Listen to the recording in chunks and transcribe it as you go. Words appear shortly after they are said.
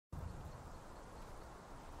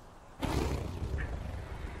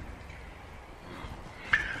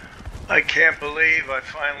I can't believe I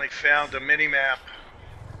finally found a mini map.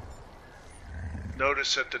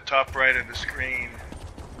 Notice at the top right of the screen.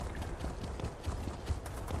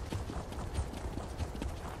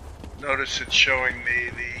 Notice it's showing me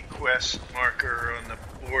the quest marker on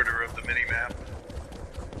the border of the mini map.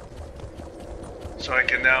 So I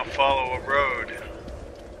can now follow a road.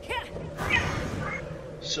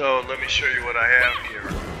 So let me show you what I have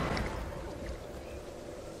here.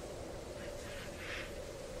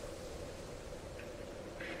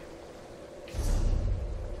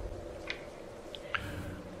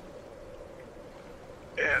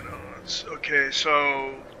 Add-ons. Okay,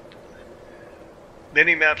 so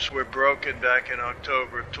mini maps were broken back in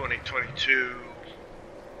October of 2022.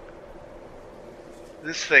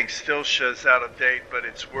 This thing still shows out of date, but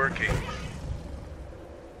it's working.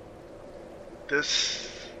 This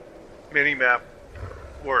mini map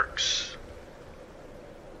works.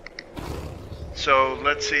 So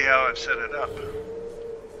let's see how I've set it up.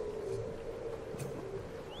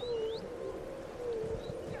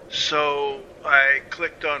 So I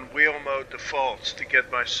clicked on wheel mode defaults to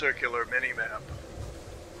get my circular mini map,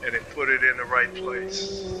 and it put it in the right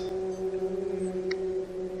place.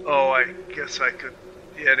 Oh, I guess I could,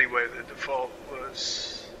 anyway, the default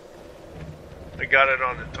was, I got it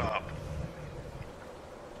on the top.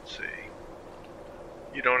 Let's see.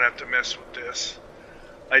 You don't have to mess with this.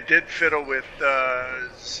 I did fiddle with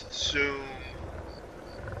zoom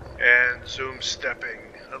and zoom stepping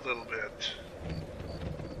a little bit.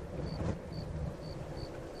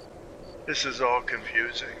 This is all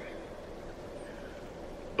confusing,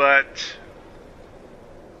 but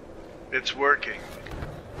it's working.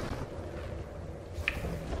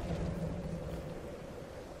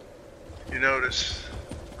 You notice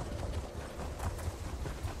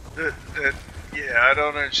that yeah, I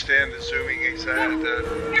don't understand the zooming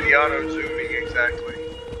the auto zooming exactly,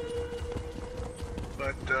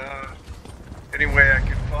 but anyway, I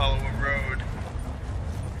can follow a road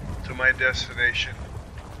to my destination.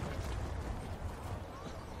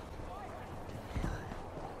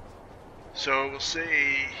 So we'll see.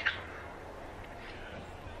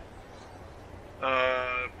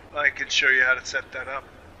 I can show you how to set that up.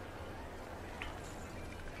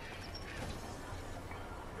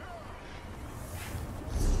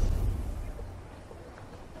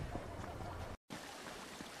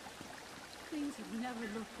 Things have never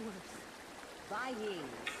looked worse. Buying,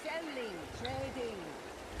 selling, trading.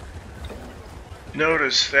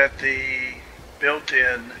 Notice that the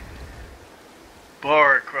built-in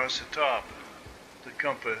bar across the top, the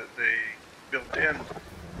compass, the built-in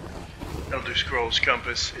Elder Scrolls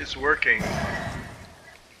compass is working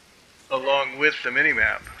along with the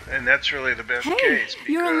minimap, and that's really the best case because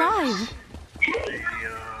you're alive. The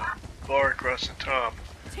bar across the top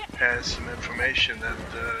has some information that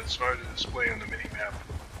it's hard to display on the minimap.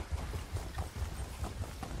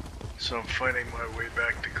 So I'm finding my way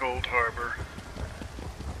back to Cold Harbor.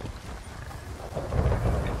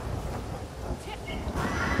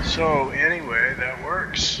 So anyway, that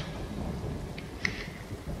works.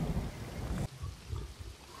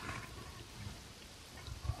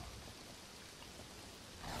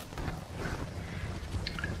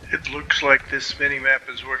 It looks like this mini-map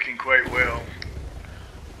is working quite well.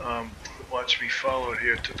 Watch me follow it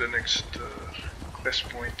here to the next quest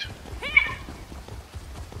point.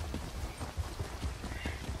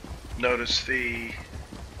 Notice the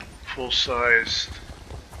full-sized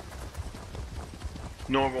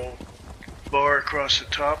normal bar across the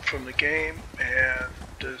top from the game and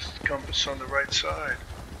the compass on the right side.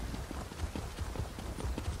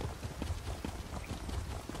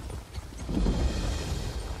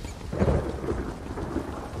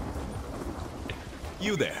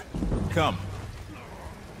 You there. Come.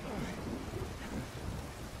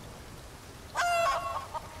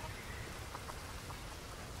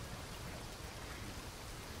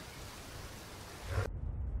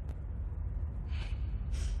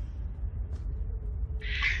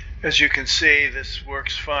 As you can see, this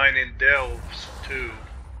works fine in delves too.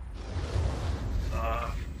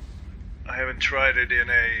 I haven't tried it in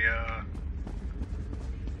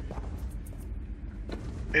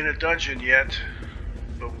a dungeon yet,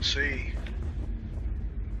 but we'll see.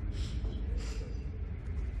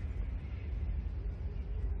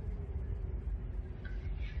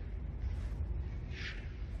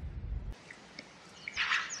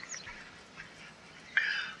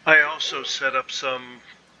 I also set up some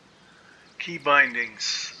key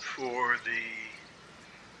bindings for the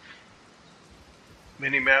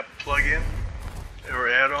Minimap plugin or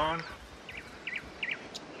add-on.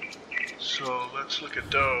 So let's look at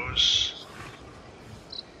those.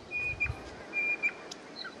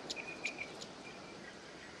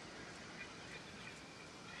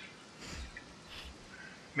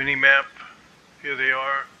 mini map. Here they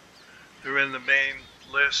are. They're in the main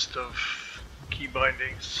list of key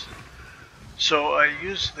bindings. So I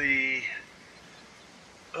use the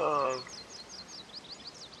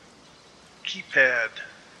keypad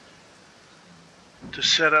to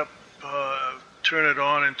set up, turn it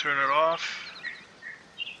on and turn it off,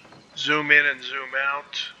 zoom in and zoom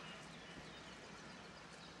out,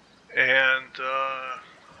 and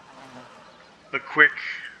a quick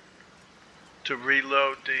to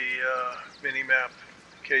reload the mini map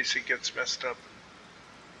in case it gets messed up.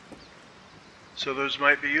 So those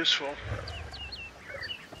might be useful.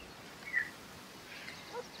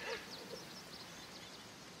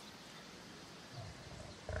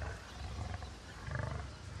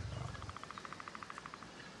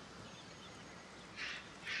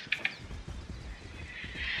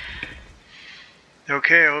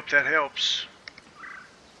 Okay, I hope that helps.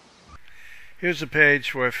 Here's a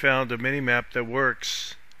page where I found a mini-map that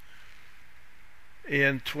works.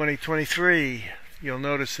 In 2023, you'll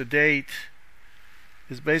notice the date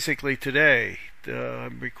is basically today.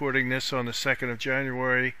 I'm recording this on the 2nd of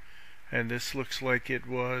January, and this looks like it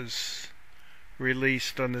was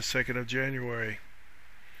released on the 2nd of January.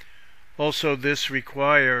 Also, this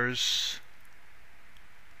requires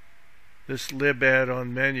this lib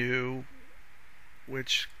add-on menu,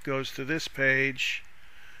 which goes to this page,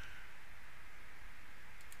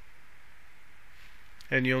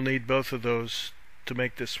 and you'll need both of those to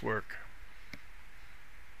make this work.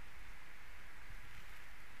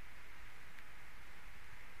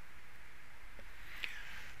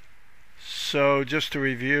 So just to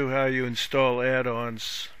review how you install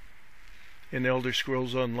add-ons in Elder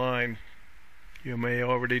Scrolls Online, you may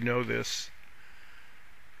already know this.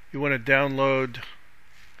 You want to download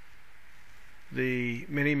the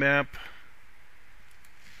mini-map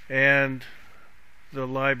and the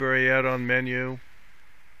library add-on menu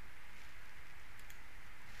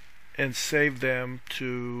and save them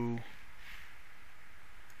to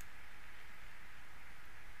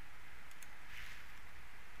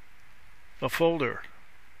a folder.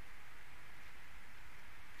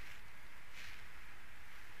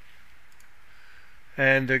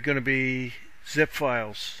 And they're going to be zip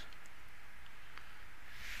files.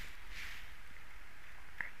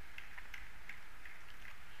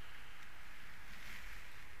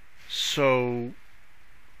 So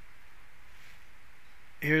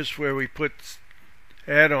here's where we put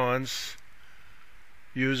add-ons,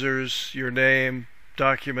 users, your name,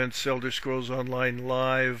 documents, Elder Scrolls Online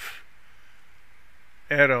Live,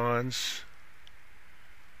 add-ons,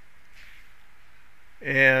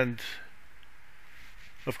 and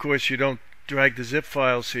of course you don't drag the zip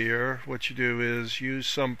files here. What you do is use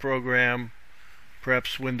some program,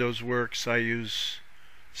 perhaps Windows Works. I use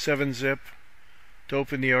 7-zip to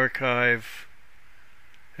open the archive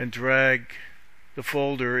and drag the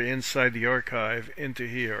folder inside the archive into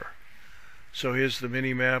here. So here's the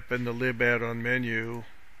mini map and the lib add-on menu.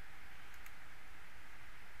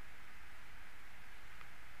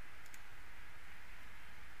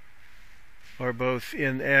 Are both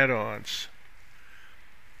in add-ons.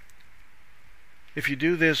 If you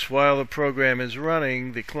do this while the program is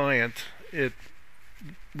running, the client, it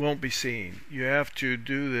won't be seen. You have to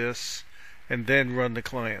do this and then run the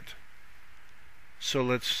client. So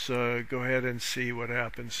let's go ahead and see what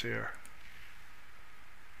happens here.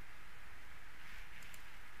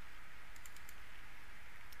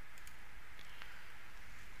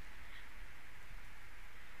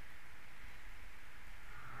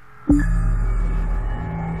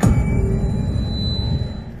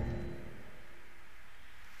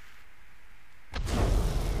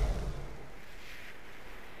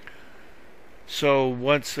 So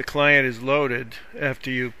once the client is loaded, after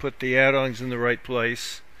you put the add-ons in the right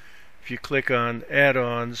place, if you click on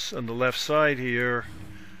add-ons on the left side here,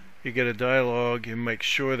 you get a dialog. You make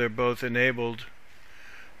sure they're both enabled.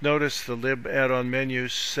 Notice the lib add-on menu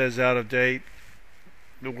says out of date.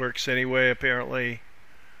 It works anyway, apparently.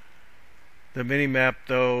 The mini-map,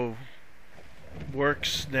 though,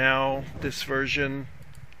 works now, this version,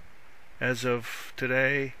 as of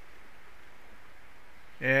today.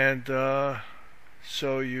 And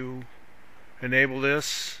so you enable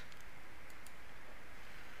this,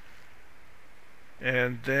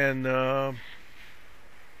 and then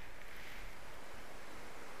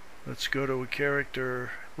let's go to a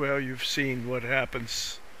character. Well, you've seen what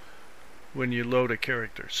happens when you load a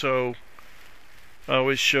character. So I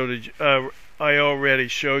already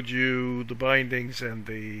showed you the bindings and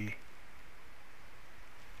the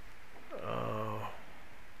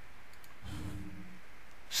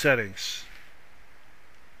settings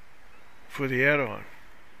for the add-on.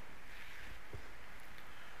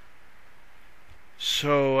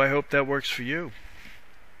 So I hope that works for you.